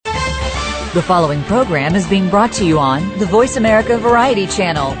The following program is being brought to you on the Voice America Variety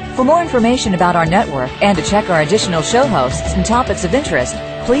Channel. For more information about our network and to check our additional show hosts and topics of interest,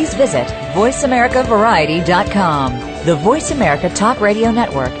 please visit voiceamericavariety.com. The Voice America Talk Radio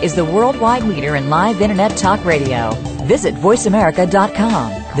Network is the worldwide leader in live Internet talk radio. Visit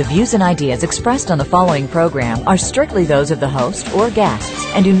voiceamerica.com. The views and ideas expressed on the following program are strictly those of the host or guests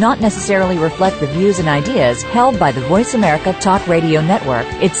and do not necessarily reflect the views and ideas held by the Voice America Talk Radio Network,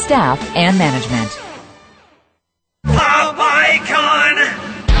 its staff, and management. Pop icon!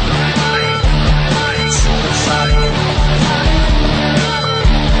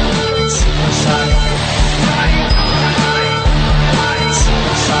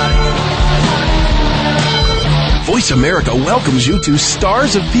 Voice America welcomes you to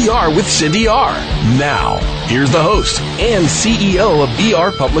Stars of PR with Cindy R. Now, here's the host and CEO of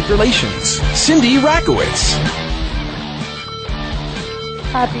PR Public Relations, Cindy Rakowitz.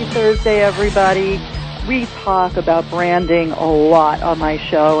 Happy Thursday, everybody. We talk about branding a lot on my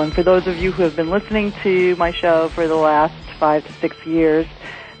show, and for those of you who have been listening to my show for the last 5 to 6 years,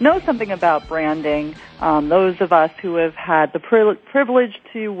 know something about branding. Those of us who have had the privilege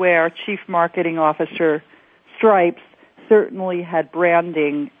to wear Chief Marketing Officer stripes certainly had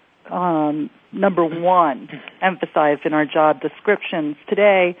branding number one emphasized in our job descriptions.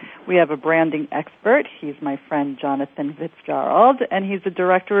 Today, we have a branding expert. He's my friend Jonathan Fitzgarrald, and he's the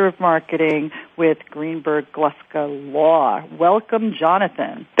Director of Marketing with Greenberg Glusker Law. Welcome,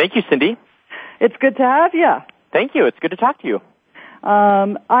 Jonathan. Thank you, Cindy. It's good to have you. Thank you. It's good to talk to you.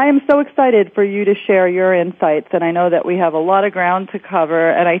 I am so excited for you to share your insights, and I know that we have a lot of ground to cover,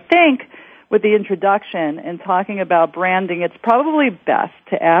 and I think with the introduction and talking about branding, it's probably best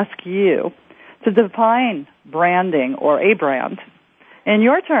to ask you to define branding or a brand in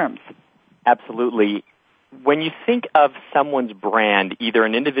your terms. Absolutely. When you think of someone's brand, either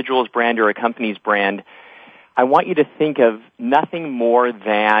an individual's brand or a company's brand, I want you to think of nothing more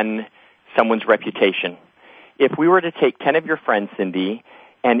than someone's reputation. If we were to take 10 of your friends, Cindy,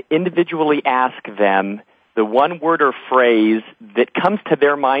 and individually ask them the one word or phrase that comes to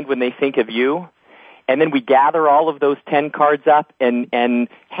their mind when they think of you, and then we gather all of those 10 cards up and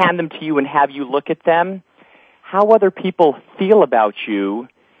hand them to you and have you look at them, how other people feel about you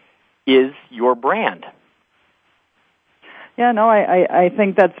is your brand. Yeah, no, I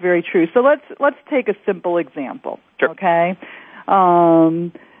think that's very true. So let's take a simple example, sure. Okay?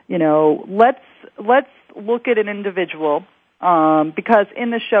 Let's look at an individual. Because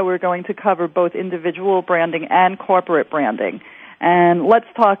in the show we're going to cover both individual branding and corporate branding. And let's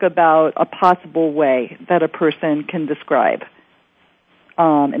talk about a possible way that a person can describe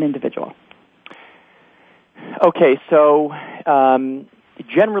an individual. Okay, so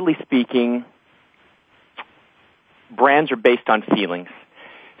generally speaking, brands are based on feelings.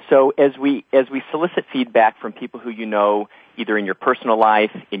 So as we solicit feedback from people who you know, either in your personal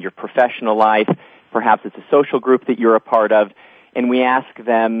life, in your professional life, perhaps it's a social group that you're a part of, and we ask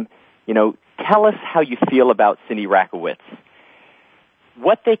them, tell us how you feel about Cindy Rakowitz.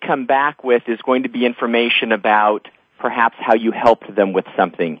 What they come back with is going to be information about perhaps how you helped them with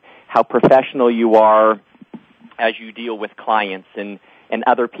something, how professional you are as you deal with clients and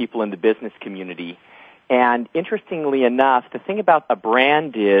other people in the business community. And interestingly enough, the thing about a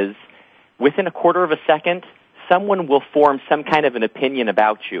brand is within a quarter of a second, someone will form some kind of an opinion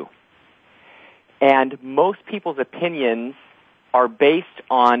about you. And most people's opinions are based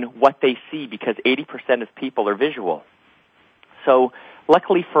on what they see because 80% of people are visual. So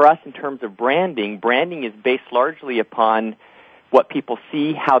luckily for us in terms of branding is based largely upon what people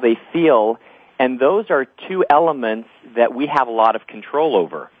see, how they feel, and those are two elements that we have a lot of control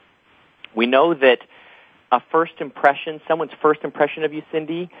over. We know that someone's first impression of you,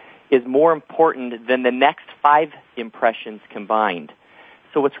 Cindy, is more important than the next 5 impressions combined.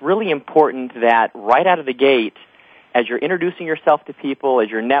 So it's really important that right out of the gate, as you're introducing yourself to people, as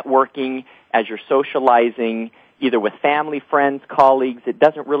you're networking, as you're socializing, either with family, friends, colleagues, it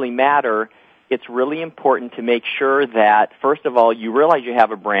doesn't really matter. It's really important to make sure that, first of all, you realize you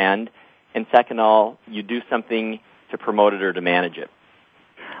have a brand, and second of all, you do something to promote it or to manage it.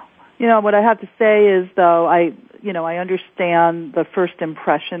 What I have to say is, though, I understand the first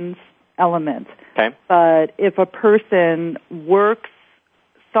impressions element. Okay. But if a person works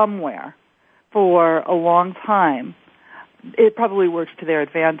somewhere for a long time, it probably works to their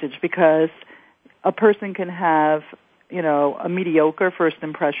advantage because a person can have, a mediocre first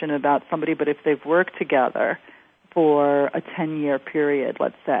impression about somebody, but if they've worked together for a 10-year period,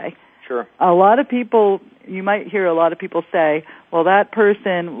 let's say. Sure. A lot of people, you might hear a lot of people say, well, that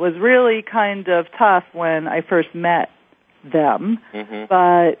person was really kind of tough when I first met them.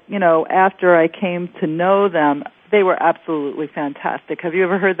 But, after I came to know them, they were absolutely fantastic. Have you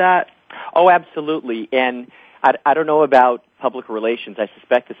ever heard that? Oh, absolutely. And I don't know about public relations. I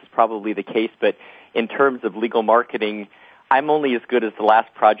suspect this is probably the case, but in terms of legal marketing, I'm only as good as the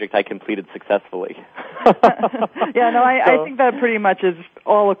last project I completed successfully. I think that pretty much is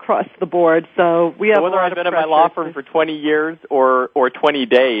all across the board. So we have whether I've been at my law firm for 20 years or 20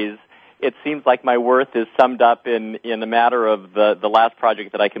 days, it seems like my worth is summed up in a matter of the last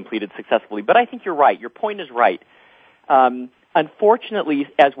project that I completed successfully. But I think you're right. Your point is right. Unfortunately,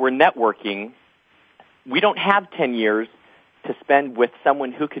 as we're networking, we don't have 10 years to spend with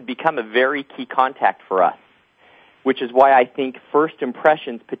someone who could become a very key contact for us, which is why I think first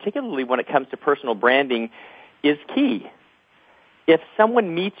impressions, particularly when it comes to personal branding, is key. If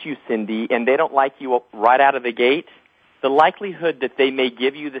someone meets you, Cindy, and they don't like you right out of the gate, the likelihood that they may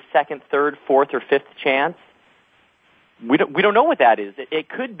give you the second, third, fourth, or fifth chance, we don't know what that is. It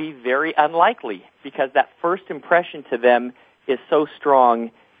could be very unlikely because that first impression to them is so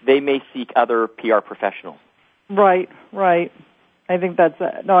strong, they may seek other PR professionals. Right. I think that's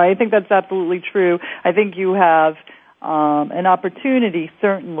absolutely true. I think you have an opportunity,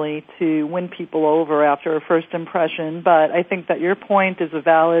 certainly, to win people over after a first impression, but I think that your point is a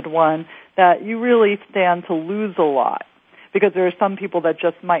valid one, that you really stand to lose a lot, because there are some people that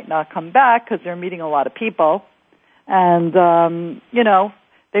just might not come back because they're meeting a lot of people, and,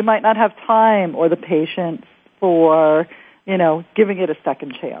 they might not have time or the patience for, giving it a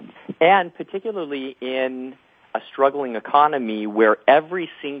second chance. And particularly in a struggling economy where every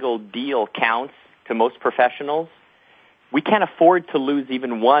single deal counts to most professionals, we can't afford to lose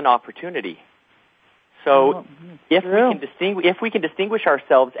even one opportunity. So if we can distinguish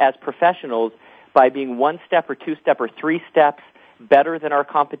ourselves as professionals by being one step or two step or three steps better than our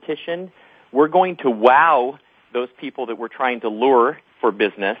competition, we're going to wow those people that we're trying to lure for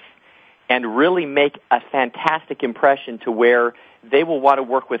business and really make a fantastic impression to where they will want to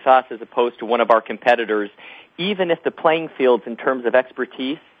work with us as opposed to one of our competitors, even if the playing fields in terms of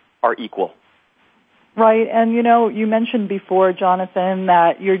expertise are equal. Right, and you mentioned before, Jonathan,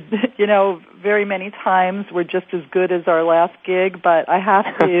 that very many times we're just as good as our last gig, but I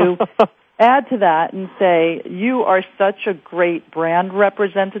have to add to that and say you are such a great brand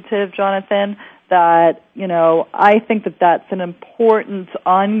representative, Jonathan, that, I think that that's an important,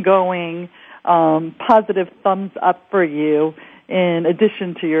 ongoing, positive thumbs up for you in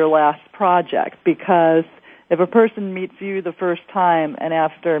addition to your last project, because if a person meets you the first time and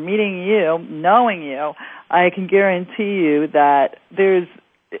after meeting you, knowing you, I can guarantee you that there's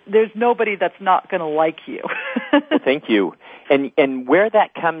nobody that's not going to like you. Well, thank you. And where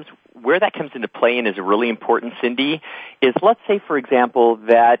that comes into play and is really important, Cindy, is let's say, for example,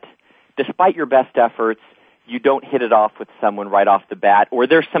 that despite your best efforts, you don't hit it off with someone right off the bat, or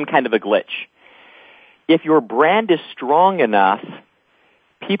there's some kind of a glitch. If your brand is strong enough,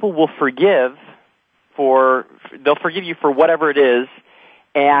 people will forgive you for whatever it is,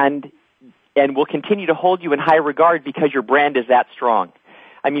 and will continue to hold you in high regard because your brand is that strong.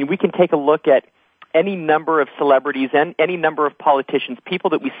 I mean, we can take a look at any number of celebrities and any number of politicians, people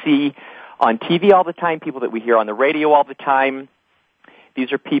that we see on TV all the time, people that we hear on the radio all the time.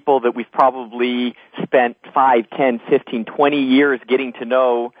 These are people that we've probably spent 5, 10, 15, 20 years getting to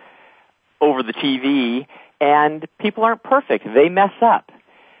know over the TV, and people aren't perfect. They mess up.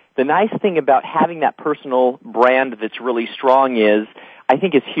 The nice thing about having that personal brand that's really strong is, I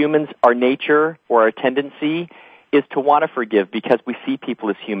think as humans, our nature or our tendency is to want to forgive because we see people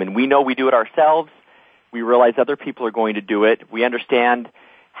as human. We know we do it ourselves. We realize other people are going to do it. We understand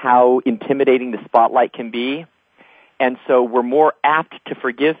how intimidating the spotlight can be. And so we're more apt to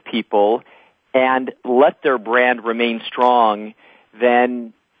forgive people and let their brand remain strong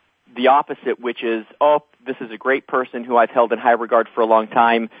than the opposite, which is, this is a great person who I've held in high regard for a long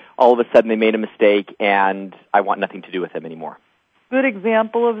time. All of a sudden they made a mistake and I want nothing to do with them anymore. Good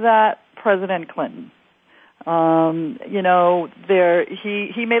example of that, President Clinton. He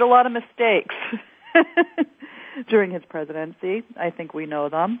made a lot of mistakes during his presidency. I think we know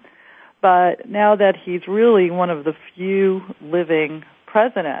them. But now that he's really one of the few living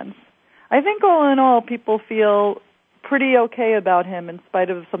presidents, I think all in all people feel pretty okay about him in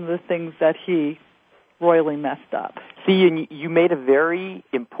spite of some of the things that he royally messed up. See, and you made a very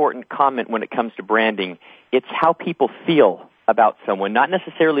important comment when it comes to branding. It's how people feel about someone, not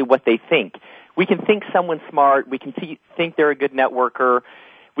necessarily what they think. We can think someone's smart. We can think they're a good networker.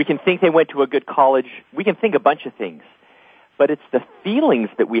 We can think they went to a good college. We can think a bunch of things. But it's the feelings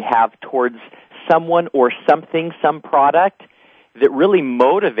that we have towards someone or something, some product, that really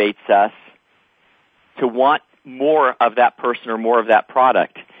motivates us to want more of that person or more of that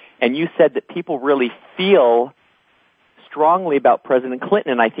product. And you said that people really feel strongly about President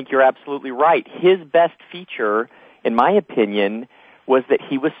Clinton, and I think you're absolutely right. His best feature, in my opinion, was that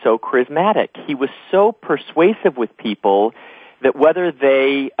he was so charismatic. He was so persuasive with people that whether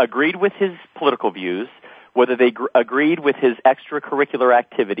they agreed with his political views, whether they agreed with his extracurricular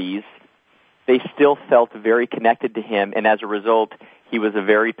activities, they still felt very connected to him, and as a result, he was a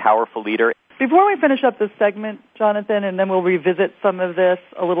very powerful leader. Before we finish up this segment, Jonathan, and then we'll revisit some of this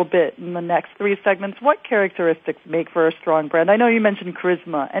a little bit in the next 3 segments, what characteristics make for a strong brand? I know you mentioned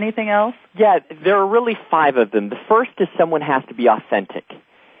charisma. Anything else? Yeah, there are really 5 of them. The first is someone has to be authentic.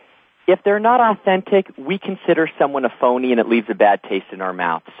 If they're not authentic, we consider someone a phony and it leaves a bad taste in our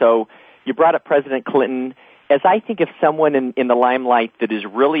mouth. So you brought up President Clinton. As I think of someone in the limelight that is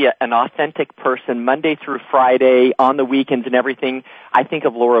really an authentic person, Monday through Friday, on the weekends and everything, I think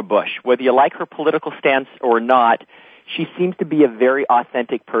of Laura Bush. Whether you like her political stance or not, she seems to be a very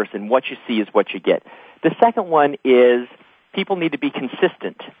authentic person. What you see is what you get. The second one is people need to be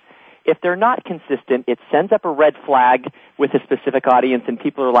consistent. If they're not consistent, it sends up a red flag with a specific audience, and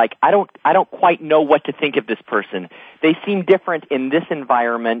people are like, I don't quite know what to think of this person. They seem different in this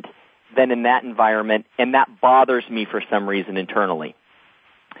environment than in that environment, and that bothers me for some reason internally.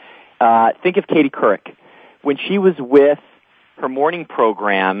 Think of Katie Couric. When she was with her morning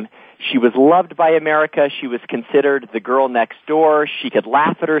program, she was loved by America. She was considered the girl next door. She could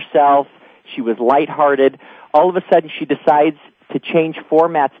laugh at herself. She was lighthearted. All of a sudden, she decides to change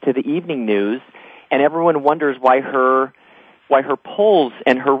formats to the evening news, and everyone wonders why her polls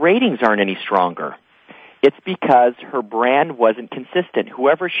and her ratings aren't any stronger. It's because her brand wasn't consistent.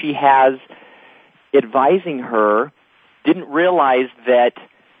 Whoever she has advising her didn't realize that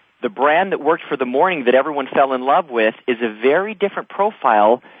the brand that worked for the morning that everyone fell in love with is a very different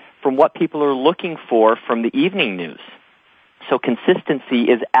profile from what people are looking for from the evening news. So consistency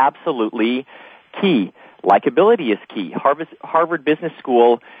is absolutely key. Likability is key. Harvard Business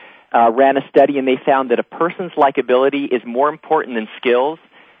School ran a study, and they found that a person's likability is more important than skills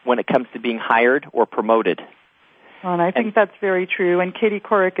when it comes to being hired or promoted. Well, and I think that's very true, and Katie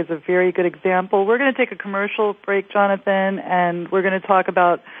Couric is a very good example. We're going to take a commercial break, Jonathan, and we're going to talk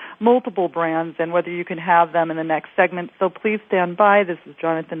about multiple brands and whether you can have them in the next segment. So please stand by. This is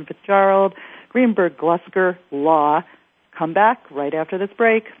Jonathan Fitzgarrald, Greenberg Glusker Law. Come back right after this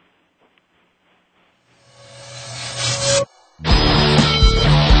break.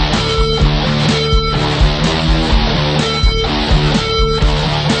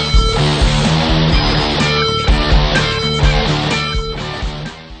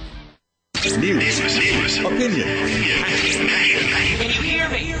 News, opinion. Can you hear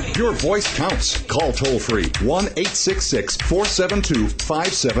me? Your voice counts. Call toll-free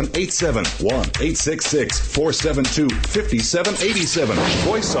 1-866-472-5787. 1-866-472-5787.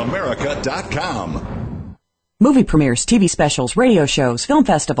 VoiceAmerica.com. Movie premieres, TV specials, radio shows, film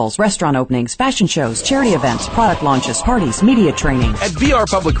festivals, restaurant openings, fashion shows, charity events, product launches, parties, media training. At VR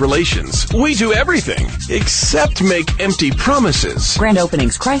Public Relations, we do everything except make empty promises. Grand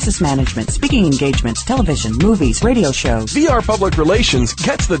openings, crisis management, speaking engagements, television, movies, radio shows. VR Public Relations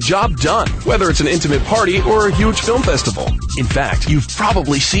gets the job done, whether it's an intimate party or a huge film festival. In fact, you've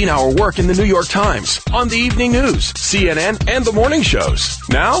probably seen our work in the New York Times, on the evening news, CNN, and the morning shows.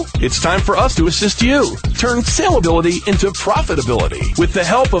 Now, it's time for us to assist you. Turn saleability into profitability with the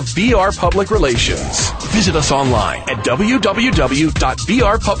help of VR Public Relations. Visit us online at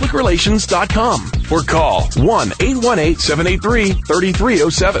www.vrpublicrelations.com or call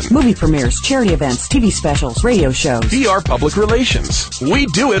 1-818-783-3307. Movie premieres, charity events, TV specials, radio shows. VR Public Relations. We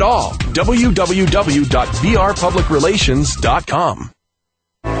do it all. www.vrpublicrelations.com.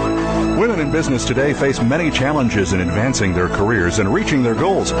 Women in business today face many challenges in advancing their careers and reaching their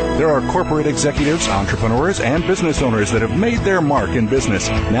goals. There are corporate executives, entrepreneurs, and business owners that have made their mark in business.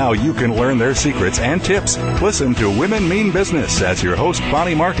 Now you can learn their secrets and tips. Listen to Women Mean Business as your host,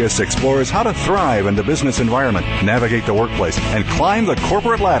 Bonnie Marcus, explores how to thrive in the business environment, navigate the workplace, and climb the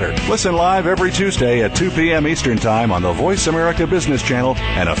corporate ladder. Listen live every Tuesday at 2 p.m. Eastern Time on the Voice America Business Channel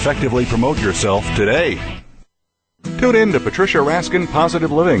and effectively promote yourself today. Tune in to Patricia Raskin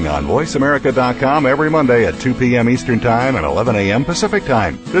Positive Living on VoiceAmerica.com every Monday at 2 p.m. Eastern Time and 11 a.m. Pacific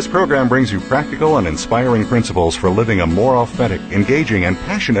Time. This program brings you practical and inspiring principles for living a more authentic, engaging, and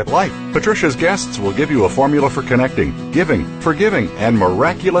passionate life. Patricia's guests will give you a formula for connecting, giving, forgiving, and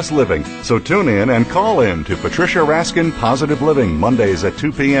miraculous living. So tune in and call in to Patricia Raskin Positive Living Mondays at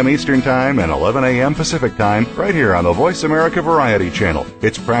 2 p.m. Eastern Time and 11 a.m. Pacific Time right here on the Voice America Variety Channel.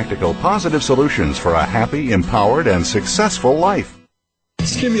 It's practical, positive solutions for a happy, empowered, and successful life.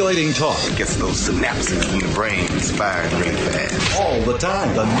 Stimulating talk. It gets those synapses in your brain firing really fast. All the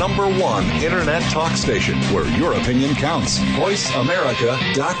time. The #1 Internet talk station where your opinion counts.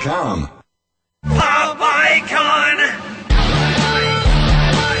 VoiceAmerica.com. Pop icon!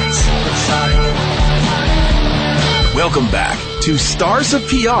 Welcome back to Stars of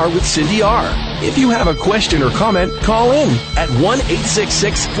PR with Cindy R. If you have a question or comment, call in at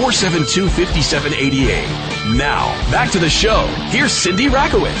 1-866-472-5788. Now, back to the show. Here's Cindy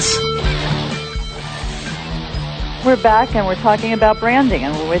Rakowitz. We're back, and we're talking about branding,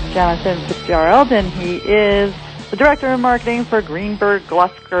 and we're with Jonathan Fitzgarrald, and he is the Director of Marketing for Greenberg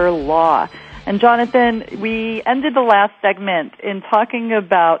Glusker Law. And Jonathan, we ended the last segment in talking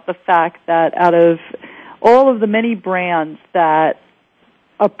about the fact that out of all of the many brands that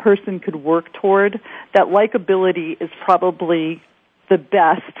a person could work toward, that likability is probably the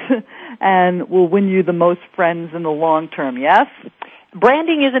best and will win you the most friends in the long term, yes?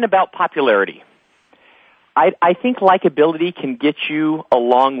 Branding isn't about popularity. I think likability can get you a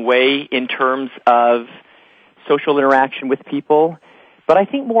long way in terms of social interaction with people, but I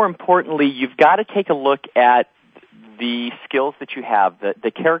think more importantly, you've got to take a look at the skills that you have, the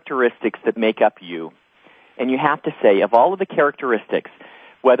characteristics that make up you. And you have to say, of all of the characteristics,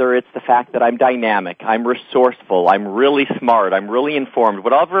 whether it's the fact that I'm dynamic, I'm resourceful, I'm really smart, I'm really informed,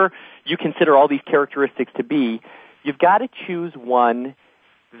 whatever you consider all these characteristics to be, you've got to choose one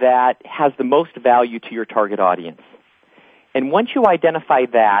that has the most value to your target audience. And once you identify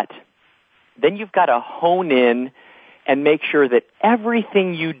that, then you've got to hone in and make sure that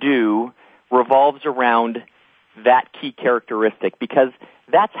everything you do revolves around that key characteristic, because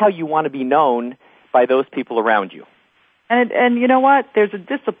that's how you want to be known by those people around you. And you know what? There's a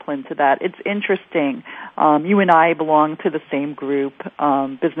discipline to that. It's interesting. You and I belong to the same group,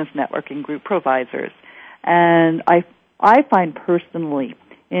 business networking group, Provisors. And I find personally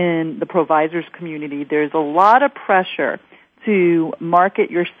in the Provisors community, there's a lot of pressure to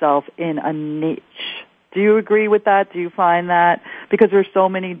market yourself in a niche. Do you agree with that? Do you find that? Because there's so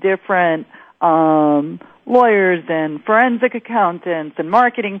many different lawyers and forensic accountants and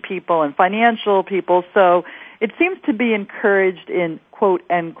marketing people and financial people. So it seems to be encouraged in, quote,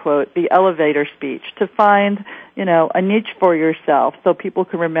 end quote, the elevator speech to find, a niche for yourself so people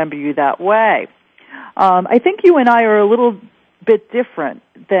can remember you that way. I think you and I are a little bit different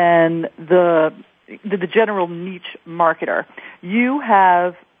than the general niche marketer. You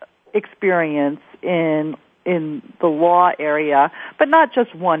have experience in the law area, but not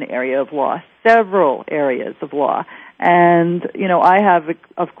just one area of law, several areas of law. And, I have,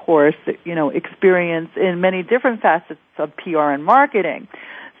 of course, experience in many different facets of PR and marketing.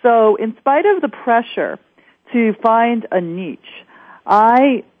 So in spite of the pressure to find a niche,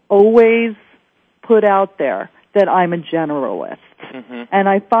 I always put out there that I'm a generalist. Mm-hmm. And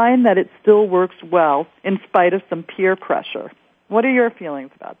I find that it still works well in spite of some peer pressure. What are your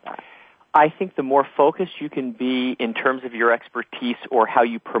feelings about that? I think the more focused you can be in terms of your expertise or how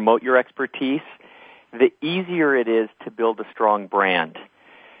you promote your expertise, the easier it is to build a strong brand.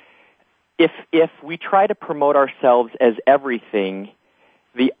 If we try to promote ourselves as everything,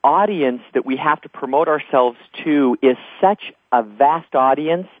 the audience that we have to promote ourselves to is such a vast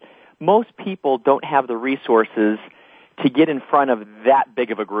audience. Most people don't have the resources to get in front of that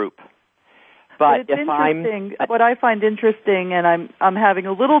big of a group. But it's interesting. What I find interesting, and I'm having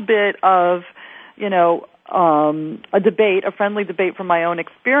a little bit of, a debate, a friendly debate from my own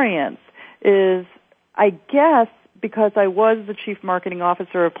experience, is I guess because I was the chief marketing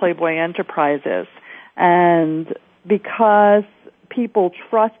officer of Playboy Enterprises, and because people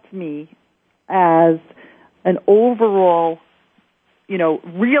trust me as an overall,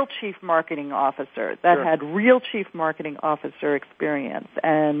 real chief marketing officer that Sure. had real chief marketing officer experience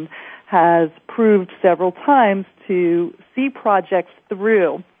and has proved several times to see projects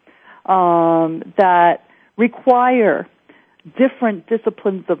through that require different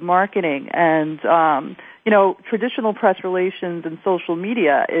disciplines of marketing. And, traditional press relations and social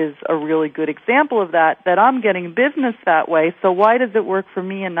media is a really good example of that I'm getting business that way. So why does it work for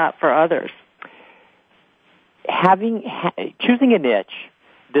me and not for others? Choosing a niche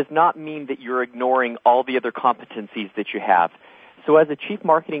does not mean that you're ignoring all the other competencies that you have. So as a chief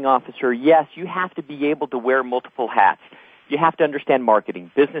marketing officer, yes, you have to be able to wear multiple hats. You have to understand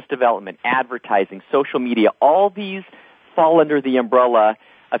marketing, business development, advertising, social media. All these fall under the umbrella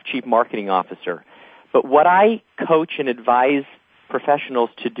of chief marketing officer. But what I coach and advise professionals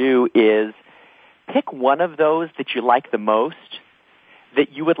to do is pick one of those that you like the most,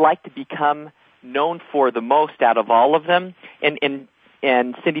 that you would like to become known for the most out of all of them. And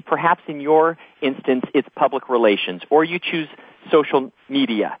Cindy, perhaps in your instance, it's public relations, or you choose social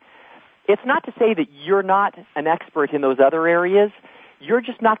media. It's not to say that you're not an expert in those other areas. You're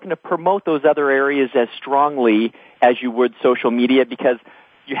just not going to promote those other areas as strongly as you would social media because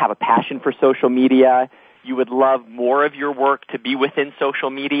you have a passion for social media. You would love more of your work to be within social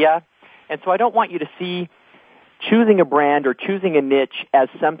media. And so I don't want you to see choosing a brand or choosing a niche as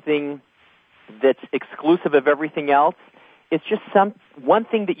something that's exclusive of everything else. It's just one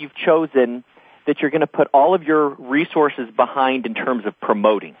thing that you've chosen that you're going to put all of your resources behind in terms of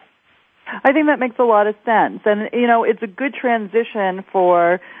promoting. I think that makes a lot of sense. And, it's a good transition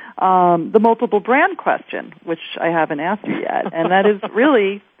for the multiple brand question, which I haven't asked you yet. And that is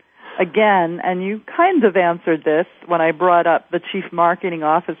really, again, and you kind of answered this when I brought up the chief marketing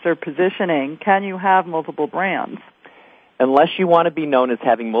officer positioning, can you have multiple brands? Unless you want to be known as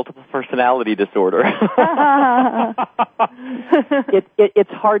having multiple personality disorder.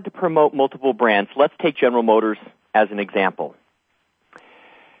 It's hard to promote multiple brands. Let's take General Motors as an example.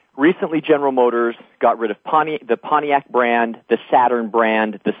 Recently, General Motors got rid of the Pontiac brand, the Saturn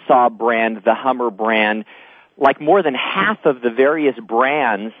brand, the Saab brand, the Hummer brand, like more than half of the various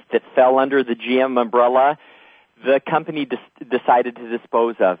brands that fell under the GM umbrella, the company decided to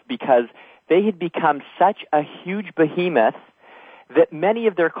dispose of because they had become such a huge behemoth that many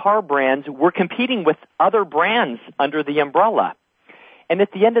of their car brands were competing with other brands under the umbrella. And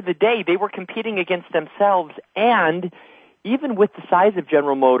at the end of the day, they were competing against themselves, and even with the size of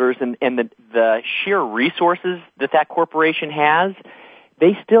General Motors and the sheer resources that corporation has,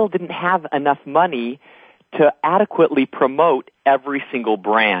 they still didn't have enough money to adequately promote every single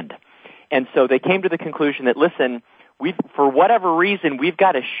brand. And so they came to the conclusion that, listen, for whatever reason, we've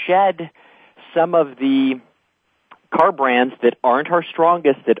got to shed some of the car brands that aren't our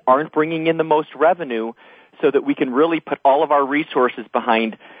strongest, that aren't bringing in the most revenue, so that we can really put all of our resources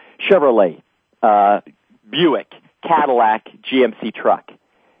behind Chevrolet, Buick, Cadillac, GMC truck,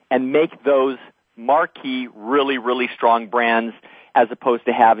 and make those marquee, really, really strong brands as opposed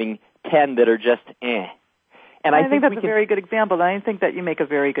to having 10 that are just eh. And I think that's a very good example. And I think that you make a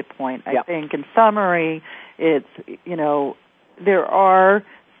very good point. I think in summary, it's, there are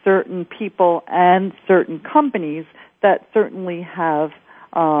certain people and certain companies that certainly have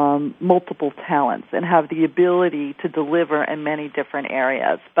multiple talents and have the ability to deliver in many different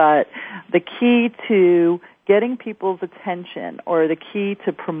areas. But the key to getting people's attention or the key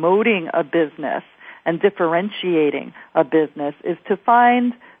to promoting a business and differentiating a business is to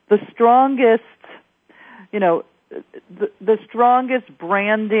find the strongest, the strongest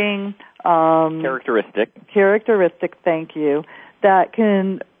branding characteristic, thank you, that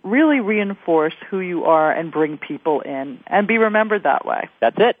can really reinforce who you are and bring people in and be remembered that way.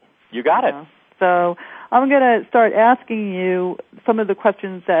 That's it. You got it. So I'm going to start asking you some of the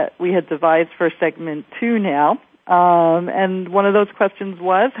questions that we had devised for segment 2 now. And one of those questions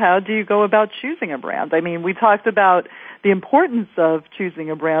was, how do you go about choosing a brand? I mean, we talked about the importance of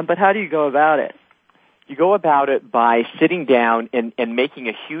choosing a brand, but how do you go about it? You go about it by sitting down and making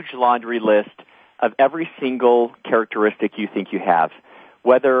a huge laundry list of every single characteristic you think you have,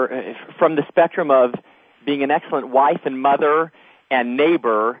 whether from the spectrum of being an excellent wife and mother and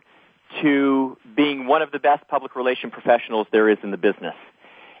neighbor to being one of the best public relation professionals there is in the business.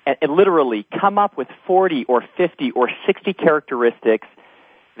 And literally come up with 40 or 50 or 60 characteristics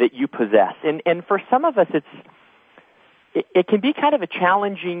that you possess. And for some of us, it can be kind of a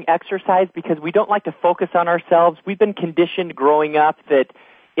challenging exercise because we don't like to focus on ourselves. We've been conditioned growing up that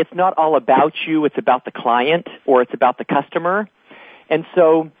it's not all about you, it's about the client or it's about the customer. And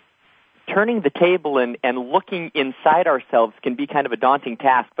so turning the table and looking inside ourselves can be kind of a daunting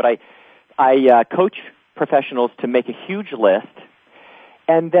task, but I coach professionals to make a huge list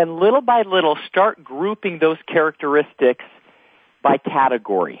and then little by little start grouping those characteristics by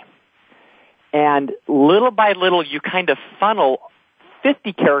category. And little by little you kind of funnel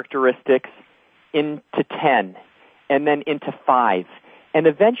 50 characteristics into 10 and then into 5. And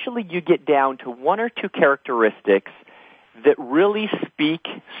eventually you get down to 1 or 2 characteristics that really speak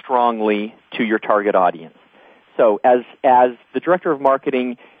strongly to your target audience. So as the director of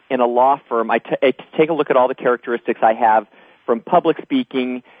marketing in a law firm, I take a look at all the characteristics I have, from public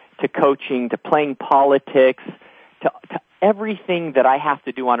speaking to coaching to playing politics to everything that I have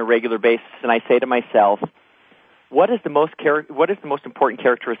to do on a regular basis, and I say to myself, what is the most important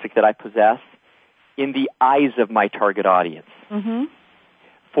characteristic that I possess in the eyes of my target audience? Mm-hmm.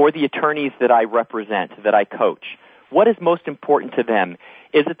 For the attorneys that I represent, that I coach, what is most important to them?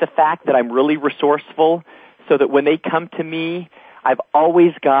 Is it the fact that I'm really resourceful so that when they come to me, I've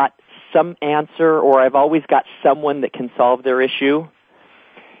always got some answer or I've always got someone that can solve their issue?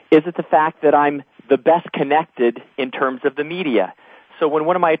 Is it the fact that I'm the best connected in terms of the media. So when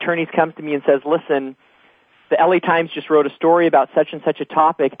one of my attorneys comes to me and says, listen, the LA Times just wrote a story about such and such a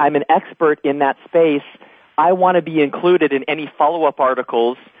topic. I'm an expert in that space. I want to be included in any follow-up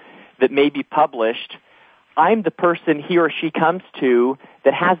articles that may be published. I'm the person he or she comes to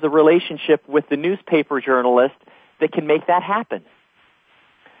that has the relationship with the newspaper journalist that can make that happen.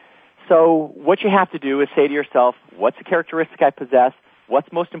 So what you have to do is say to yourself, what's the characteristic I possess? What's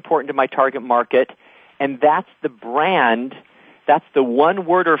most important to my target market? And that's the brand, that's the one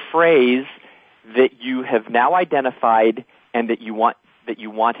word or phrase that you have now identified and that you want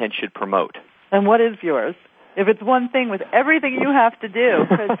and should promote. And what is yours? If it's one thing with everything you have to do,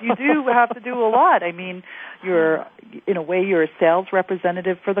 because you do have to do a lot. I mean, in a way, you're a sales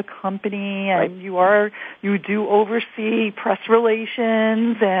representative for the company, and right. you do oversee press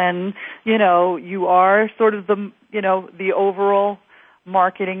relations, and, you are sort of the overall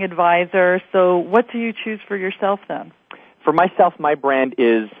marketing advisor. So what do you choose for yourself then? For myself, my brand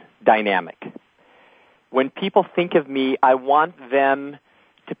is dynamic. When people think of me, I want them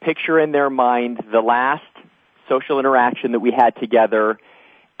to picture in their mind the last social interaction that we had together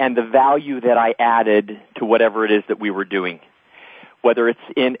and the value that I added to whatever it is that we were doing. Whether it's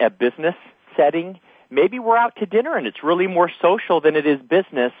in a business setting, maybe we're out to dinner and it's really more social than it is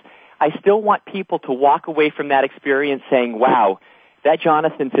business. I still want people to walk away from that experience saying, wow, that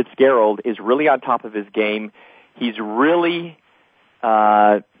Jonathan Fitzgarrald is really on top of his game. He's really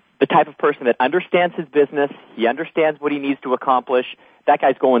the type of person that understands his business. He understands what he needs to accomplish. That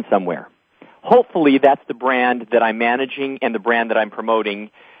guy's going somewhere. Hopefully that's the brand that I'm managing and the brand that I'm promoting.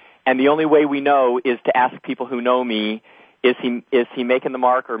 And the only way we know is to ask people who know me, is he making the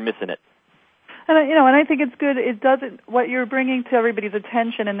mark or missing it? And I think it's good. It doesn't, what you're bringing to everybody's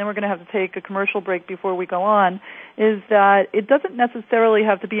attention, and then we're going to have to take a commercial break before we go on, is that it doesn't necessarily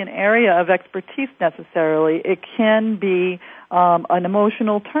have to be an area of expertise necessarily. It can be an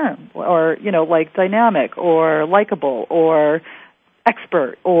emotional term, or, like dynamic, or likable, or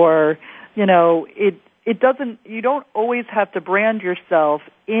expert, or, it doesn't, you don't always have to brand yourself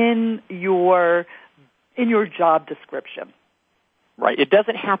in your job description. Right. It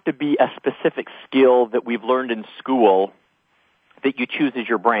doesn't have to be a specific skill that we've learned in school that you choose as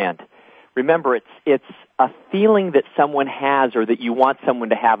your brand. Remember, it's a feeling that someone has or that you want someone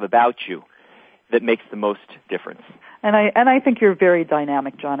to have about you that makes the most difference. And I think you're very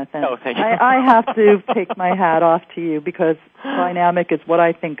dynamic, Jonathan. Oh, thank you. I have to take my hat off to you because dynamic is what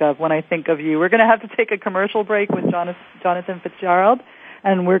I think of when I think of you. We're going to have to take a commercial break with Jonathan Fitzgerald,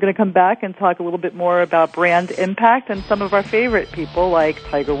 and we're going to come back and talk a little bit more about brand impact and some of our favorite people like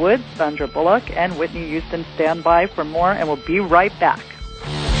Tiger Woods, Sandra Bullock, and Whitney Houston. Stand by for more, and we'll be right back.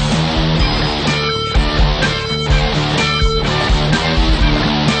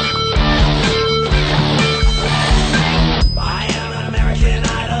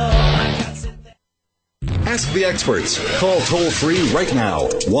 Ask the experts. Call toll-free right now,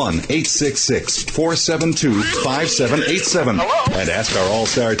 1-866-472-5787. And ask our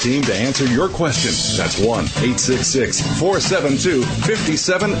all-star team to answer your question. That's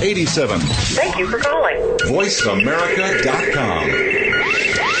 1-866-472-5787. Thank you for calling. VoiceAmerica.com.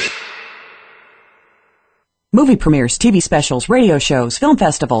 Movie premieres, TV specials, radio shows, film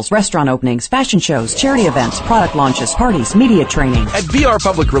festivals, restaurant openings, fashion shows, charity events, product launches, parties, media training. At BR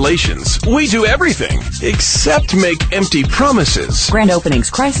Public Relations, we do everything except make empty promises. Grand openings,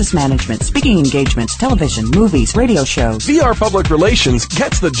 crisis management, speaking engagements, television, movies, radio shows. BR Public Relations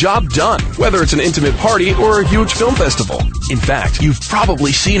gets the job done, whether it's an intimate party or a huge film festival. In fact, you've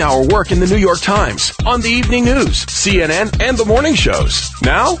probably seen our work in the New York Times, on the evening news, CNN, and the morning shows.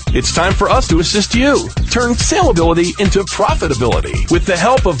 Now, it's time for us to assist you. Turn salability into profitability with the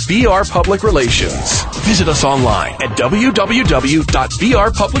help of BR Public Relations. Visit us online at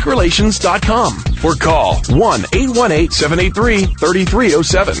www.brpublicrelations.com or call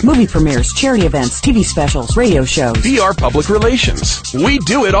 1-818-783-3307. Movie premieres, charity events, TV specials, radio shows. BR Public Relations. We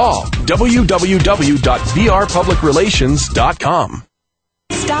do it all. www.brpublicrelations.com.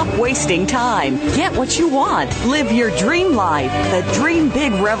 Stop wasting time. Get what you want. Live your dream life. The Dream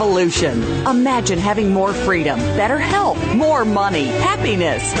Big Revolution. Imagine having more freedom, better health, more money,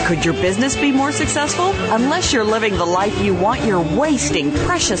 happiness. Could your business be more successful? Unless you're living the life you want, you're wasting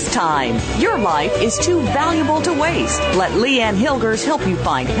precious time. Your life is too valuable to waste. Let Leanne Hilgers help you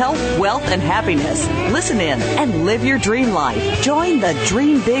find health, wealth, and happiness. Listen in and live your dream life. Join the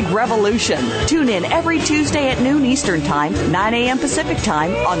Dream Big Revolution. Tune in every Tuesday at noon Eastern Time, 9 a.m. Pacific Time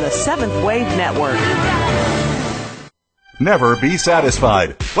on the 7th Wave Network. Never be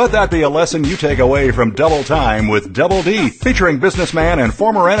satisfied. Let that be a lesson you take away from Double Time with Double D, featuring businessman and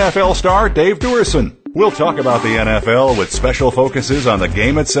former NFL star Dave Duerson. We'll talk about the NFL with special focuses on the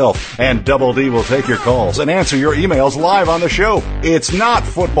game itself, and Double D will take your calls and answer your emails live on the show. It's not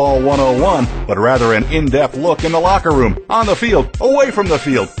Football 101, but rather an in-depth look in the locker room, on the field, away from the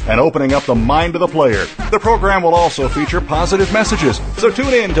field, and opening up the mind of the player. The program will also feature positive messages, so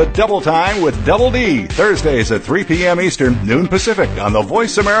tune in to Double Time with Double D, Thursdays at 3 p.m. Eastern, noon Pacific, on the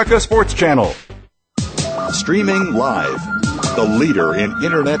Voice America Sports Channel. Streaming live, the leader in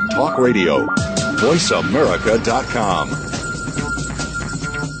Internet talk radio. VoiceAmerica.com.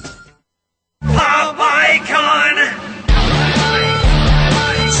 Pop icon.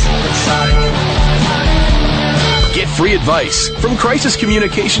 Get free advice from crisis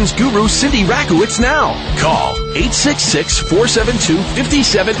communications guru Cindy Rakowitz now. Call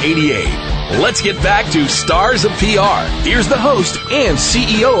 866-472-5788. Let's get back to Stars of PR. Here's the host and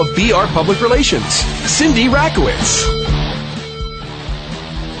CEO of BR Public Relations, Cindy Rakowitz.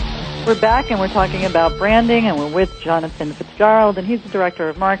 We're back, and we're talking about branding, and we're with Jonathan Fitzgarrald, and he's the Director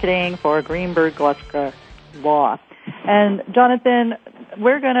of Marketing for Greenberg Glusker Law. And, Jonathan,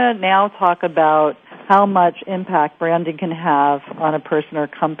 we're going to now talk about how much impact branding can have on a person or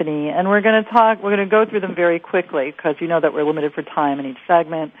company. And we're going to go through them very quickly, because you know that we're limited for time in each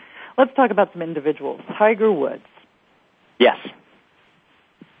segment. Let's talk about some individuals. Tiger Woods. Yes.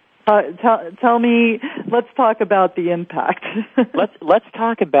 Tell me, let's talk about the impact. Let's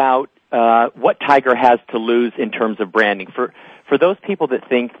talk about what Tiger has to lose in terms of branding. For those people that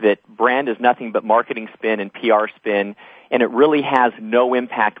think that brand is nothing but marketing spin and PR spin, and it really has no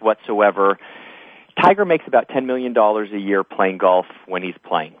impact whatsoever, Tiger makes about $10 million a year playing golf when he's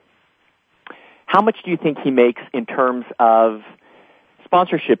playing. How much do you think he makes in terms of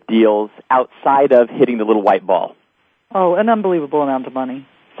sponsorship deals outside of hitting the little white ball? Oh, an unbelievable amount of money.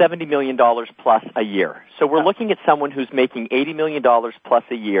 $70 million plus a year. So we're looking at someone who's making $80 million plus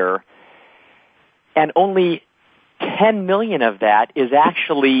a year, and only $10 million of that is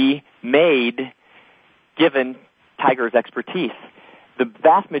actually made given Tiger's expertise. The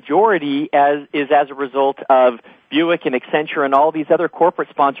vast majority is as a result of Buick and Accenture and all these other corporate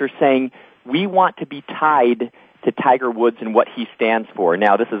sponsors saying, we want to be tied to Tiger Woods and what he stands for.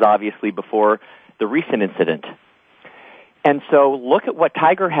 Now, this is obviously before the recent incident. And so look at what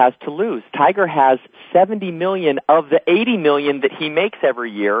Tiger has to lose. Tiger has $70 million of the $80 million that he makes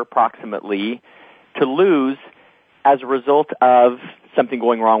every year, approximately, to lose as a result of something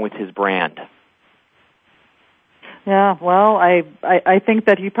going wrong with his brand. Yeah, well, I think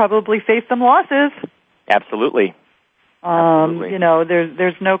that he probably faced some losses. Absolutely. You know,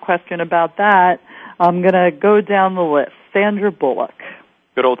 there's no question about that. I'm going to go down the list. Sandra Bullock.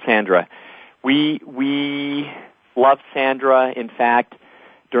 Good old Sandra. We love Sandra. In fact,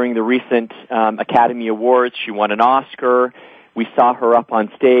 during the recent Academy Awards, she won an Oscar. We saw her up on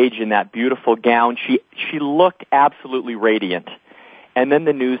stage in that beautiful gown. She looked absolutely radiant. And then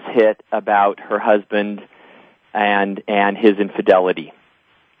the news hit about her husband and his infidelity.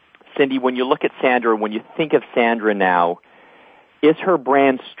 Cindy, when you look at Sandra, when you think of Sandra now, is her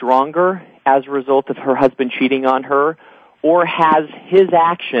brand stronger as a result of her husband cheating on her, or has his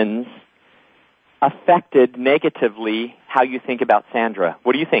actions affected negatively how you think about Sandra?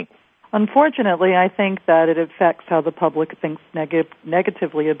 What do you think? Unfortunately, I think that it affects how the public thinks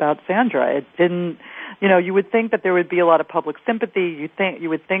negatively about Sandra. It didn't, you would think that there would be a lot of public sympathy. You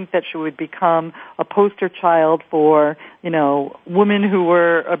would think that she would become a poster child for, women who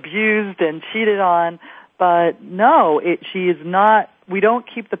were abused and cheated on. But no, she is not. We don't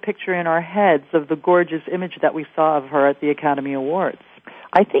keep the picture in our heads of the gorgeous image that we saw of her at the Academy Awards.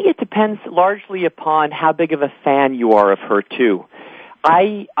 I think it depends largely upon how big of a fan you are of her, too.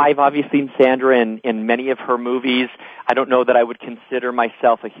 I've obviously seen Sandra in many of her movies. I don't know that I would consider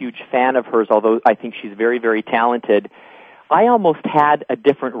myself a huge fan of hers, although I think she's very, very talented. I almost had a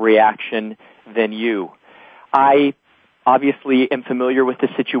different reaction than you. I obviously am familiar with the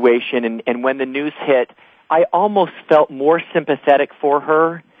situation, and when the news hit, I almost felt more sympathetic for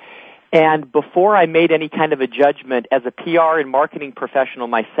her. And before I made any kind of a judgment as a PR and marketing professional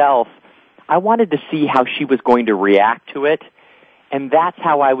myself, I wanted to see how she was going to react to it. And that's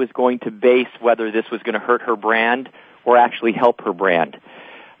how I was going to base whether this was going to hurt her brand or actually help her brand.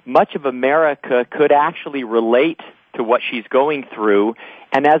 Much of America could actually relate to what she's going through,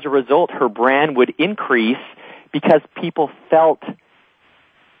 and as a result, her brand would increase because people felt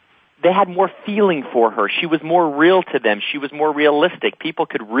they had more feeling for her. She was more real to them. She was more realistic. People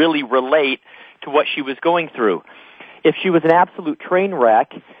could really relate to what she was going through. If she was an absolute train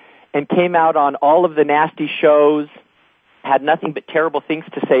wreck and came out on all of the nasty shows had nothing but terrible things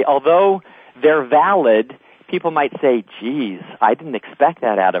to say. Although they're valid, people might say, geez, I didn't expect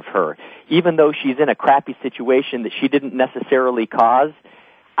that out of her. Even though she's in a crappy situation that she didn't necessarily cause,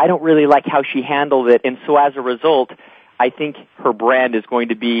 I don't really like how she handled it. And so as a result, I think her brand is going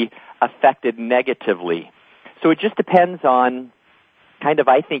to be affected negatively. So it just depends on kind of,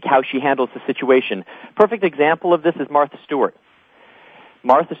 I think, how she handles the situation. Perfect example of this is Martha Stewart.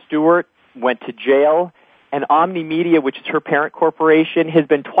 Martha Stewart went to jail, and Omni Media, which is her parent corporation, has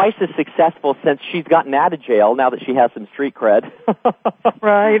been twice as successful since she's gotten out of jail, now that she has some street cred.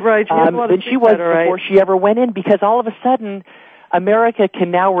 Right. Than she was before she ever went in, because all of a sudden, America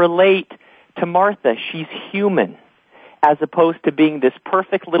can now relate to Martha. She's human, as opposed to being this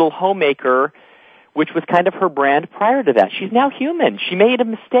perfect little homemaker, which was kind of her brand prior to that. She's now human. She made a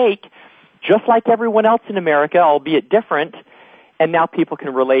mistake, just like everyone else in America, albeit different, and now people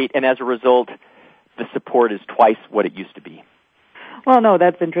can relate, and as a result, the support is twice what it used to be. Well, no,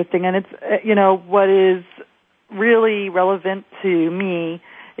 that's interesting, and it's, what is really relevant to me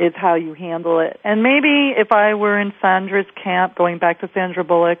is how you handle it. And maybe if I were in Sandra's camp, going back to Sandra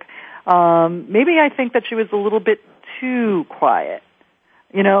Bullock, maybe I think that she was a little bit too quiet.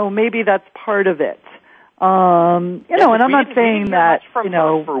 Maybe that's part of it. And I'm not saying that, her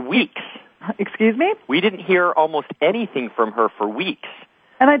for weeks. Excuse me? We didn't hear almost anything from her for weeks.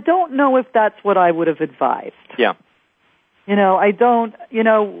 And I don't know if that's what I would have advised. Yeah. I don't,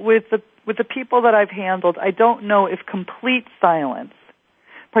 with the people that I've handled, I don't know if complete silence,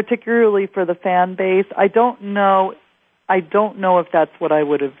 particularly for the fan base, I don't know if that's what I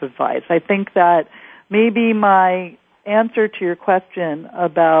would have advised. I think that maybe my answer to your question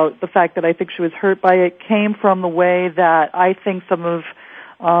about the fact that I think she was hurt by it came from the way that I think some of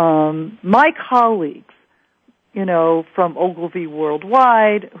my colleagues, from Ogilvy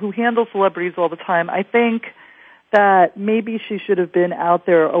Worldwide, who handle celebrities all the time, I think that maybe she should have been out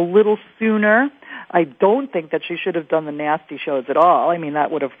there a little sooner. I don't think that she should have done the nasty shows at all. I mean, that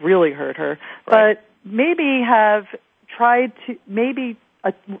would have really hurt her. Right. But maybe have tried to, made the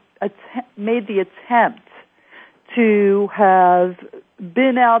attempt to have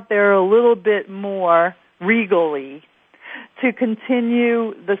been out there a little bit more regally, to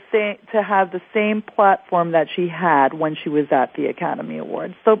continue to have the same platform that she had when she was at the Academy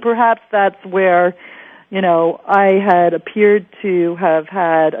Awards. So perhaps that's where, I had appeared to have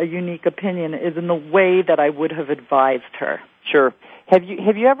had a unique opinion, is in the way that I would have advised her. Sure. Have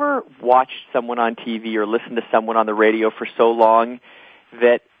you ever watched someone on TV or listened to someone on the radio for so long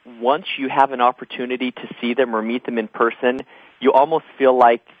that once you have an opportunity to see them or meet them in person, you almost feel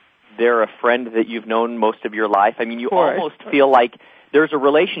like they're a friend that you've known most of your life? I mean, you almost feel like there's a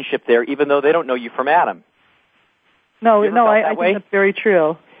relationship there, even though they don't know you from Adam. No, I think that's very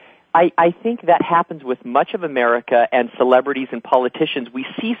true. I think that happens with much of America and celebrities and politicians. We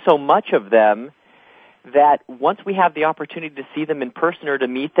see so much of them that once we have the opportunity to see them in person or to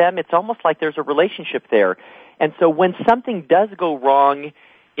meet them, it's almost like there's a relationship there. And so when something does go wrong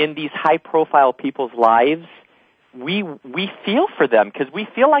in these high-profile people's lives, we feel for them because we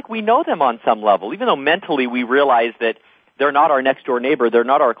feel like we know them on some level, even though mentally we realize that they're not our next-door neighbor, they're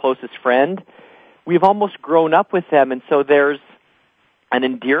not our closest friend. We've almost grown up with them, and so there's an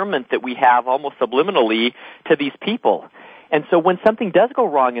endearment that we have almost subliminally to these people. And so when something does go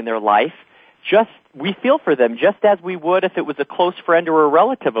wrong in their life, we feel for them just as we would if it was a close friend or a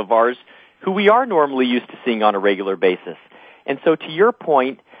relative of ours who we are normally used to seeing on a regular basis. And so to your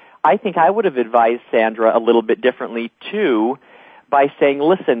point, I think I would have advised Sandra a little bit differently too by saying,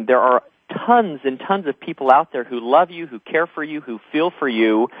 listen, there are tons and tons of people out there who love you, who care for you, who feel for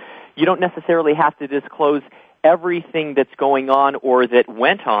you. You don't necessarily have to disclose everything that's going on or that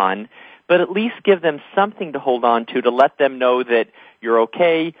went on, but at least give them something to hold on to let them know that you're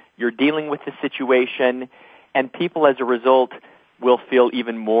okay, you're dealing with the situation, and people as a result will feel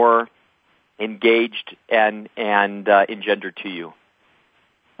even more engaged and engendered to you.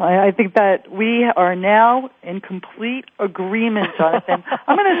 I think that we are now in complete agreement, Jonathan.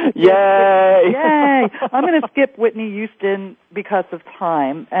 I'm going to Yay! I'm going to skip Whitney Houston because of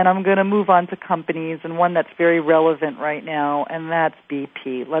time, and I'm going to move on to companies, and one that's very relevant right now, and that's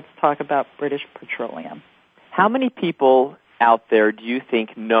BP. Let's talk about British Petroleum. How many people out there do you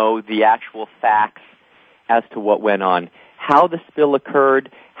think know the actual facts as to what went on? How the spill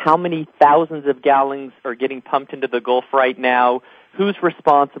occurred? How many thousands of gallons are getting pumped into the Gulf right now? Who's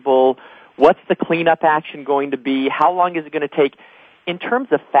responsible? What's the cleanup action going to be? How long is it going to take? In terms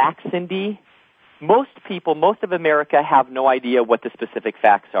of facts, Cindy, most of America have no idea what the specific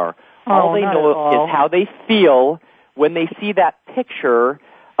facts are. All they know is how they feel when they see that picture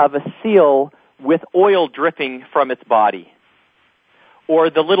of a seal with oil dripping from its body, or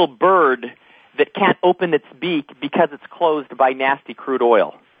the little bird that can't open its beak because it's closed by nasty crude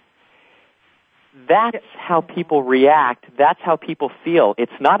oil. That's how people react. That's how people feel.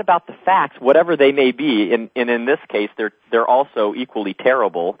 It's not about the facts, whatever they may be. And in this case, they're also equally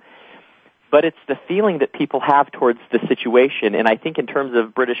terrible. But it's the feeling that people have towards the situation. And I think in terms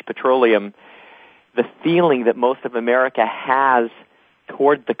of British Petroleum, the feeling that most of America has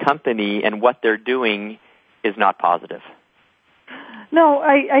toward the company and what they're doing is not positive. No,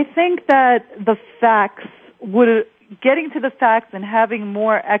 I think that the facts getting to the facts and having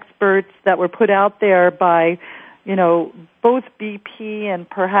more experts that were put out there by, both BP and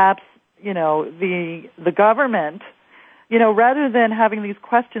perhaps, the government, rather than having these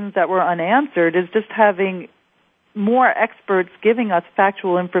questions that were unanswered, is just having more experts giving us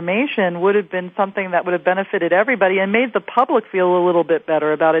factual information would have been something that would have benefited everybody and made the public feel a little bit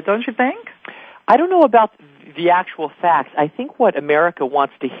better about it, don't you think? I don't know about the actual facts. I think what America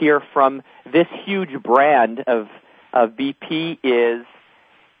wants to hear from this huge brand of BP is,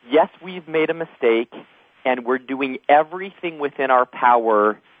 yes, we've made a mistake, and we're doing everything within our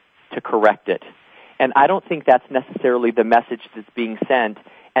power to correct it. And I don't think that's necessarily the message that's being sent.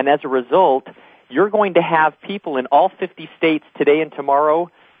 And as a result, you're going to have people in all 50 states today and tomorrow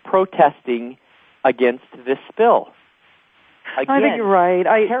protesting against this spill. Again, I think you're right.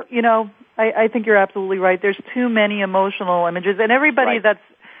 I think you're absolutely right. There's too many emotional images, and everybody right. that's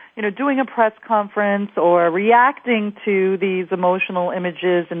doing a press conference or reacting to these emotional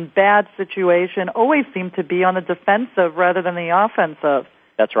images and bad situation always seem to be on the defensive rather than the offensive.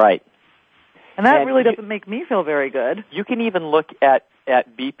 That's right. And that really doesn't make me feel very good. You can even look at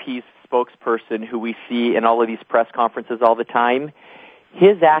BP's spokesperson, who we see in all of these press conferences all the time.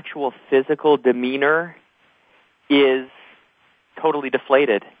 His actual physical demeanor is totally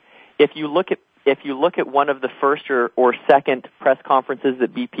deflated. If you look at one of the first or second press conferences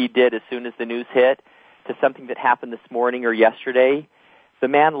that BP did as soon as the news hit to something that happened this morning or yesterday, the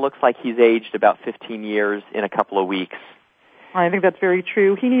man looks like he's aged about 15 years in a couple of weeks. I think that's very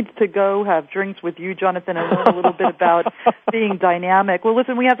true. He needs to go have drinks with you, Jonathan, and learn a little bit about being dynamic. Well,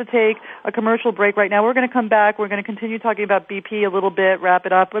 listen, we have to take a commercial break right now. We're going to come back. We're going to continue talking about BP a little bit, wrap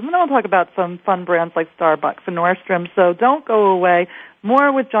it up, and then we'll talk about some fun brands like Starbucks and Nordstrom. So don't go away.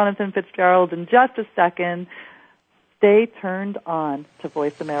 More with Jonathan Fitzgarrald in just a second. Stay turned on to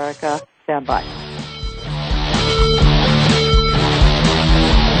Voice America. Stand by.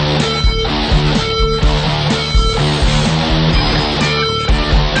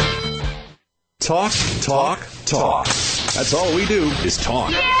 Talk, talk, talk. That's all we do is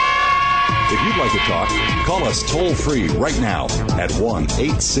talk. If you'd like to talk, call us toll-free right now at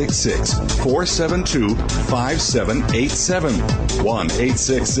 1-866-472-5787.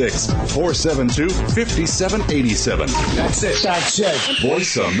 1-866-472-5787. That's it.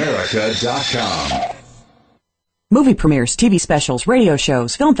 VoiceAmerica.com. Movie premieres, TV specials, radio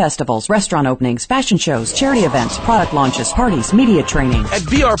shows, film festivals, restaurant openings, fashion shows, charity events, product launches, parties, media training. At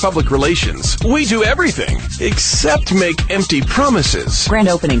VR Public Relations, we do everything except make empty promises. Grand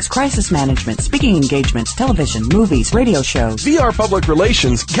openings, crisis management, speaking engagements, television, movies, radio shows. VR Public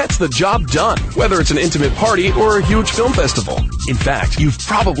Relations gets the job done, whether it's an intimate party or a huge film festival. In fact, you've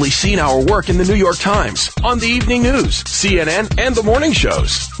probably seen our work in the New York Times, on the evening news, CNN, and the morning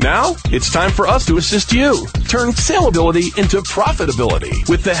shows. Now, it's time for us to assist you. Turn saleability into profitability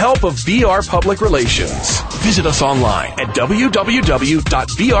with the help of VR Public Relations. Visit us online at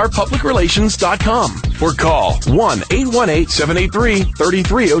www.vrpublicrelations.com or call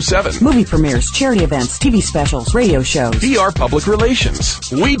 1-818-783-3307. Movie premieres, charity events, TV specials, radio shows. VR Public Relations.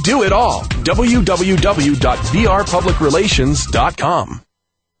 We do it all. www.vrpublicrelations.com.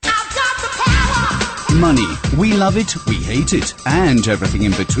 Money. We love it, we hate it, and everything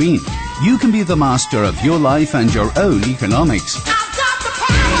in between. You can be the master of your life and your own economics.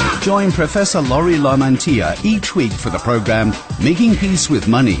 Join Professor Laurie Lamantia each week for the program Making Peace with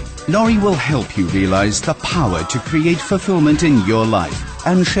Money. Laurie will help you realize the power to create fulfillment in your life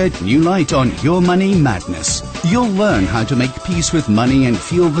and shed new light on your money madness. You'll learn how to make peace with money and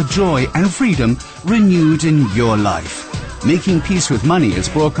feel the joy and freedom renewed in your life. Making Peace with Money is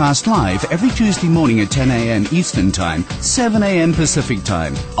broadcast live every Tuesday morning at 10 a.m. Eastern Time, 7 a.m. Pacific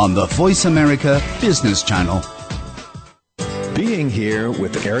Time on the Voice America Business Channel. Being Here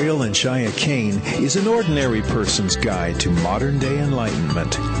with Ariel and Shia Kane is an ordinary person's guide to modern-day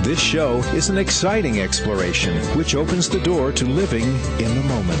enlightenment. This show is an exciting exploration which opens the door to living in the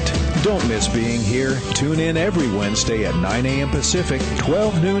moment. Don't miss Being Here. Tune in every Wednesday at 9 a.m. Pacific,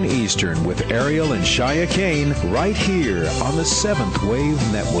 12 noon Eastern with Ariel and Shia Kane right here on the Seventh Wave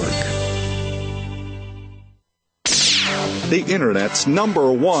Network. the Internet's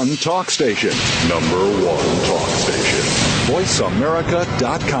 #1 talk station. #1 talk station.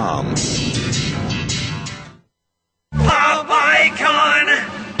 VoiceAmerica.com. Pop icon.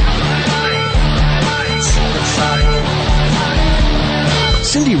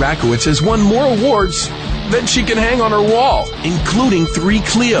 Cindy Rakowitz has won more awards than she can hang on her wall, including 3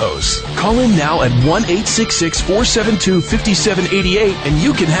 Clios. Call in now at 1-866-472-5788 and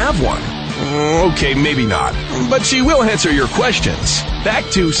you can have one. Okay, maybe not, but she will answer your questions. Back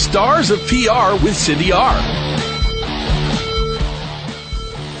to Stars of PR with Cindy R.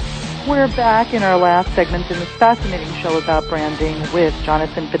 We're back in our last segment in this fascinating show about branding with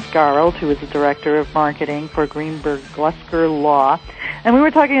Jonathan Fitzgarrald, who is the Director of Marketing for Greenberg Glusker Law. And we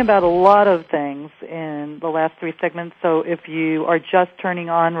were talking about a lot of things in the last 3 segments, so if you are just turning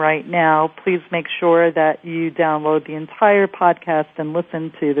on right now, please make sure that you download the entire podcast and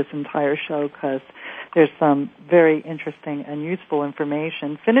listen to this entire show, because there's some very interesting and useful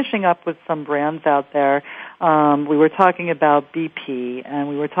information. Finishing up with some brands out there, we were talking about BP, and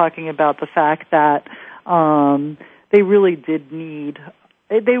we were talking about the fact that they really did need,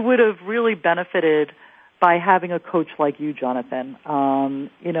 they would have really benefited by having a coach like you, Jonathan.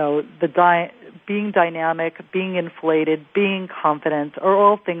 Being dynamic, being inflated, being confident are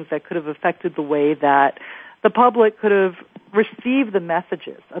all things that could have affected the way that the public could have received the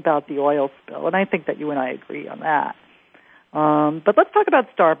messages about the oil spill. And I think that you and I agree on that. But let's talk about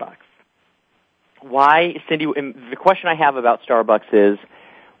Starbucks. Why, Cindy, the question I have about Starbucks is,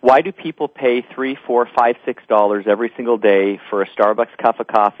 why do people pay $3, $4, $5, $6 every single day for a Starbucks cup of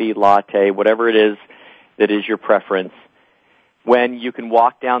coffee, latte, whatever it is that is your preference, when you can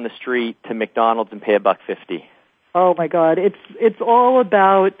walk down the street to McDonald's and pay $1.50? Oh my God, it's all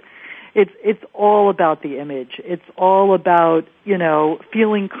about the image. It's all about,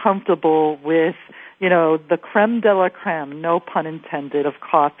 feeling comfortable with, the creme de la creme, no pun intended, of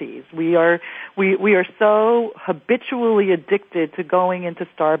coffees. We are so habitually addicted to going into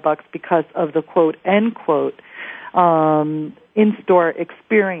Starbucks because of the quote, end quote, in-store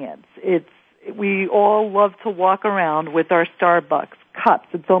experience. We all love to walk around with our Starbucks cups.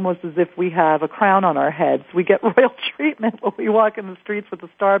 It's almost as if we have a crown on our heads. We get royal treatment when we walk in the streets with a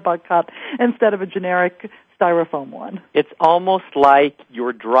Starbucks cup instead of a generic styrofoam one. It's almost like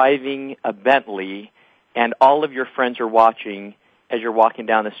you're driving a Bentley and all of your friends are watching as you're walking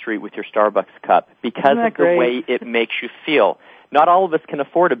down the street with your Starbucks cup because of the way it makes you feel. Not all of us can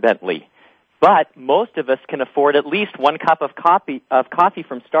afford a Bentley, but most of us can afford at least 1 cup of coffee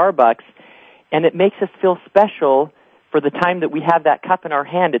from Starbucks, and it makes us feel special for the time that we have that cup in our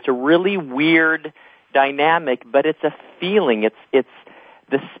hand. It's a really weird dynamic, but it's a feeling. It's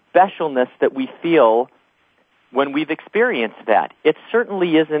the specialness that we feel when we've experienced that. It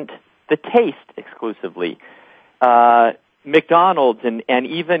certainly isn't the taste exclusively. McDonald's and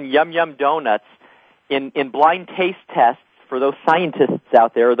even Yum Yum Donuts in blind taste tests for those scientists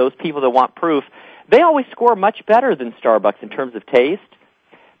out there, or those people that want proof, they always score much better than Starbucks in terms of taste.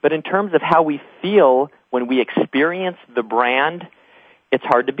 But in terms of how we feel when we experience the brand, it's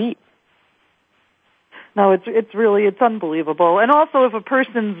hard to beat. No, it's unbelievable. And also, if a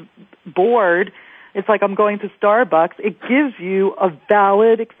person's bored, it's like, I'm going to Starbucks, it gives you a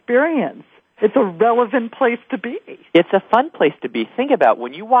valid experience. It's a relevant place to be. It's a fun place to be. Think about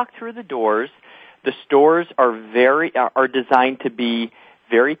when you walk through the doors, the stores are designed to be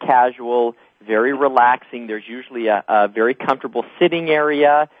very casual, very relaxing. There's usually a very comfortable sitting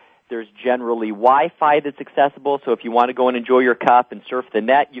area. There's generally Wi-Fi that's accessible, so if you want to go and enjoy your cup and surf the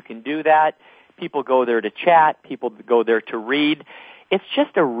net, you can do that. People go there to chat. People go there to read. It's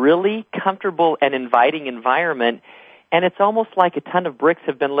just a really comfortable and inviting environment, and it's almost like a ton of bricks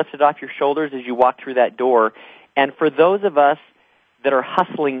have been lifted off your shoulders as you walk through that door. And for those of us that are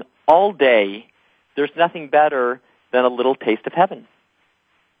hustling all day, there's nothing better than a little taste of heaven.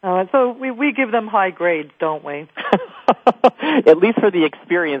 So we give them high grades, don't we? At least for the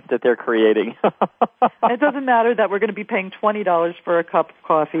experience that they're creating. It doesn't matter that we're going to be paying $20 for a cup of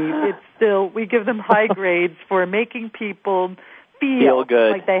coffee. It's still, we give them high grades for making people feel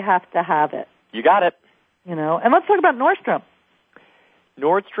good, like they have to have it. You got it. And let's talk about Nordstrom.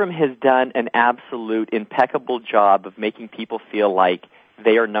 Nordstrom has done an absolute impeccable job of making people feel like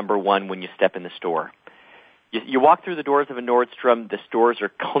they are number one when you step in the store. You walk through the doors of a Nordstrom, the stores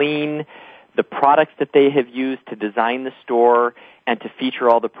are clean, the products that they have used to design the store and to feature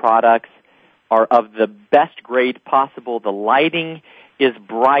all the products are of the best grade possible. The lighting is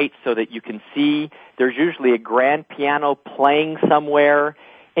bright so that you can see. There's usually a grand piano playing somewhere.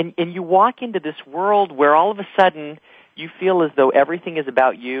 And you walk into this world where all of a sudden you feel as though everything is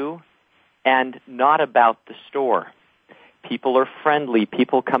about you and not about the store. People are friendly.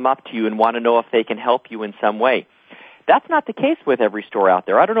 People come up to you and want to know if they can help you in some way. That's not the case with every store out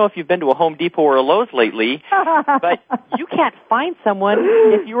there. I don't know if you've been to a Home Depot or a Lowe's lately, but you can't find someone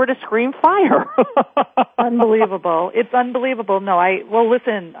if you were to scream fire. Unbelievable. It's unbelievable. No, well,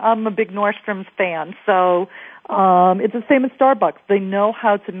 listen, I'm a big Nordstrom's fan, so it's the same as Starbucks. They know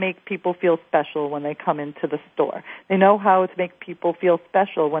how to make people feel special when they come into the store. They know how to make people feel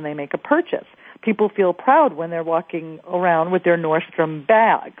special when they make a purchase. People feel proud when they're walking around with their Nordstrom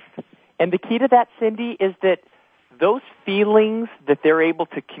bags. And the key to that, Cindy, is that those feelings that they're able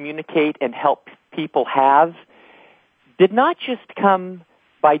to communicate and help people have did not just come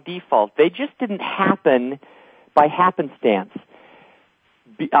by default. They just didn't happen by happenstance.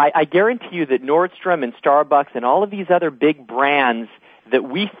 I guarantee you that Nordstrom and Starbucks and all of these other big brands that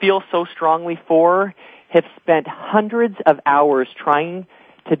we feel so strongly for have spent hundreds of hours trying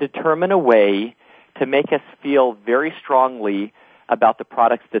to determine a way to make us feel very strongly about the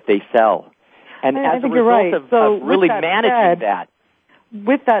products that they sell. And as a result of really managing that.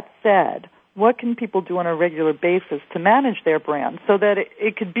 With that said, what can people do on a regular basis to manage their brand so that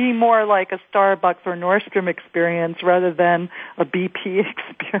it could be more like a Starbucks or Nordstrom experience rather than a BP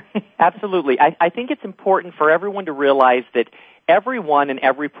experience? Absolutely. I think it's important for everyone to realize that everyone and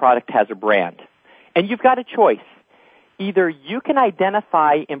every product has a brand. And you've got a choice. Either you can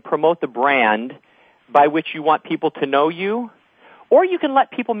identify and promote the brand by which you want people to know you, or you can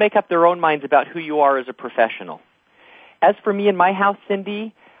let people make up their own minds about who you are as a professional. As for me in my house,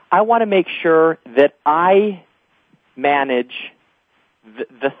 Cindy, I want to make sure that I manage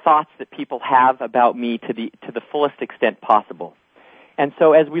the thoughts that people have about me to the fullest extent possible. And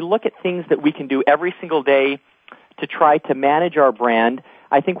so as we look at things that we can do every single day to try to manage our brand,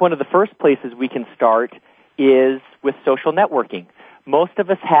 I think one of the first places we can start is with social networking. Most of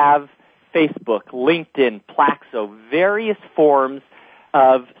us have Facebook, LinkedIn, Plaxo, various forms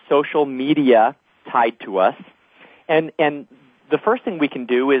of social media tied to us. And the first thing we can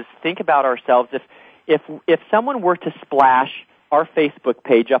do is think about ourselves. If someone were to splash our Facebook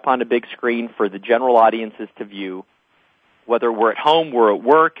page up on a big screen for the general audiences to view, whether we're at home, we're at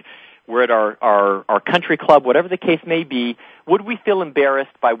work, we're at our country club, whatever the case may be, would we feel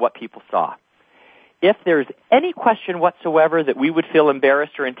embarrassed by what people saw? If there's any question whatsoever that we would feel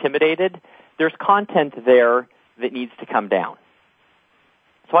embarrassed or intimidated, there's content there that needs to come down.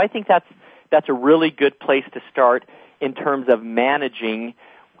 So I think that's a really good place to start in terms of managing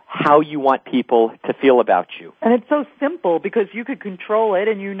how you want people to feel about you. And it's so simple because you could control it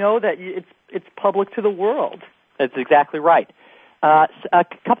and you know that it's public to the world. That's exactly right. A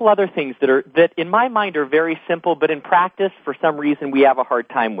couple other things that in my mind are very simple, but in practice, for some reason, we have a hard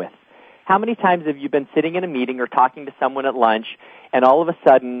time with. How many times have you been sitting in a meeting or talking to someone at lunch, and all of a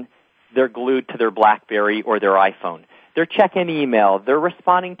sudden they're glued to their BlackBerry or their iPhone? They're checking email. They're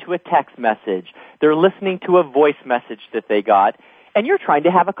responding to a text message. They're listening to a voice message that they got, and you're trying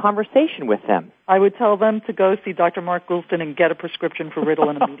to have a conversation with them. I would tell them to go see Dr. Mark Goulston and get a prescription for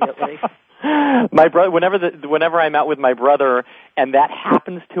Ritalin immediately. My brother, whenever I'm out with my brother and that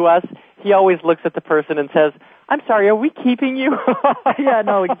happens to us, he always looks at the person and says, "I'm sorry, are we keeping you?" Yeah,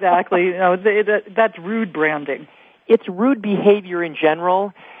 no, exactly. No, that's rude branding. It's rude behavior in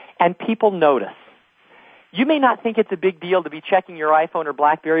general, and people notice. You may not think it's a big deal to be checking your iPhone or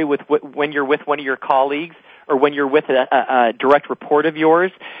BlackBerry when you're with one of your colleagues or when you're with a direct report of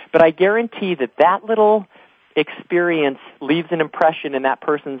yours, but I guarantee that little experience leaves an impression in that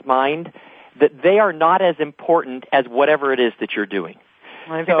person's mind that they are not as important as whatever it is that you're doing.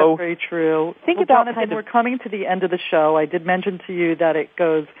 I think that's very true. Think about Jonathan, we're coming to the end of the show. I did mention to you that it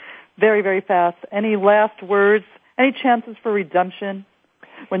goes very, very fast. Any last words? Any chances for redemption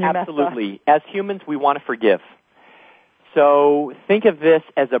when you mess up? Absolutely. As humans, we want to forgive. So think of this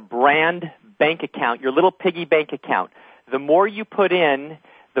as a brand bank account, your little piggy bank account. The more you put in,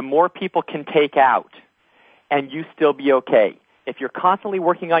 the more people can take out, and you still be okay. If you're constantly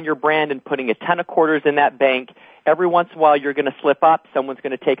working on your brand and putting a ton of quarters in that bank, every once in a while you're going to slip up. Someone's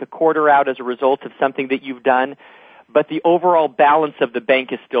going to take a quarter out as a result of something that you've done, but the overall balance of the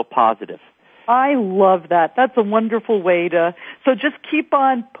bank is still positive. I love that. That's a wonderful way to. So just keep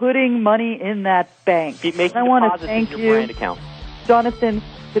on putting money in that bank. Keep making deposits in your brand account. Jonathan,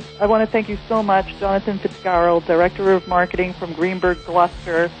 I want to thank you so much, Jonathan Fitzgarrald, Director of Marketing from Greenberg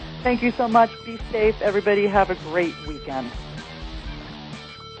Glusker. Thank you so much. Be safe, everybody. Have a great weekend.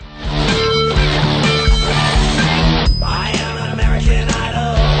 I am an American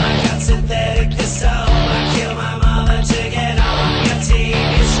Idol. I got synthetic disco. I kill my mother to get on your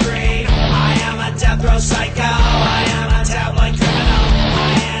TV screen. I am a death row psycho. I am a tabloid criminal.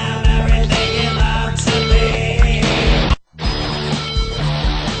 I am everything you love to be.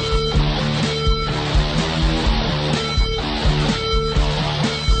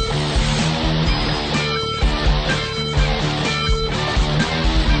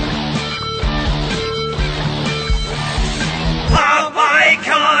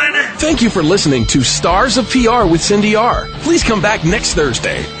 Thank you for listening to Stars of PR with Cindy R. Please come back next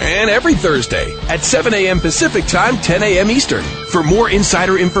Thursday and every Thursday at 7 a.m. Pacific Time, 10 a.m. Eastern for more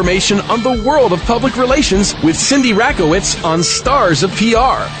insider information on the world of public relations with Cindy Rakowitz on Stars of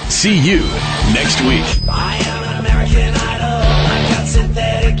PR. See you next week.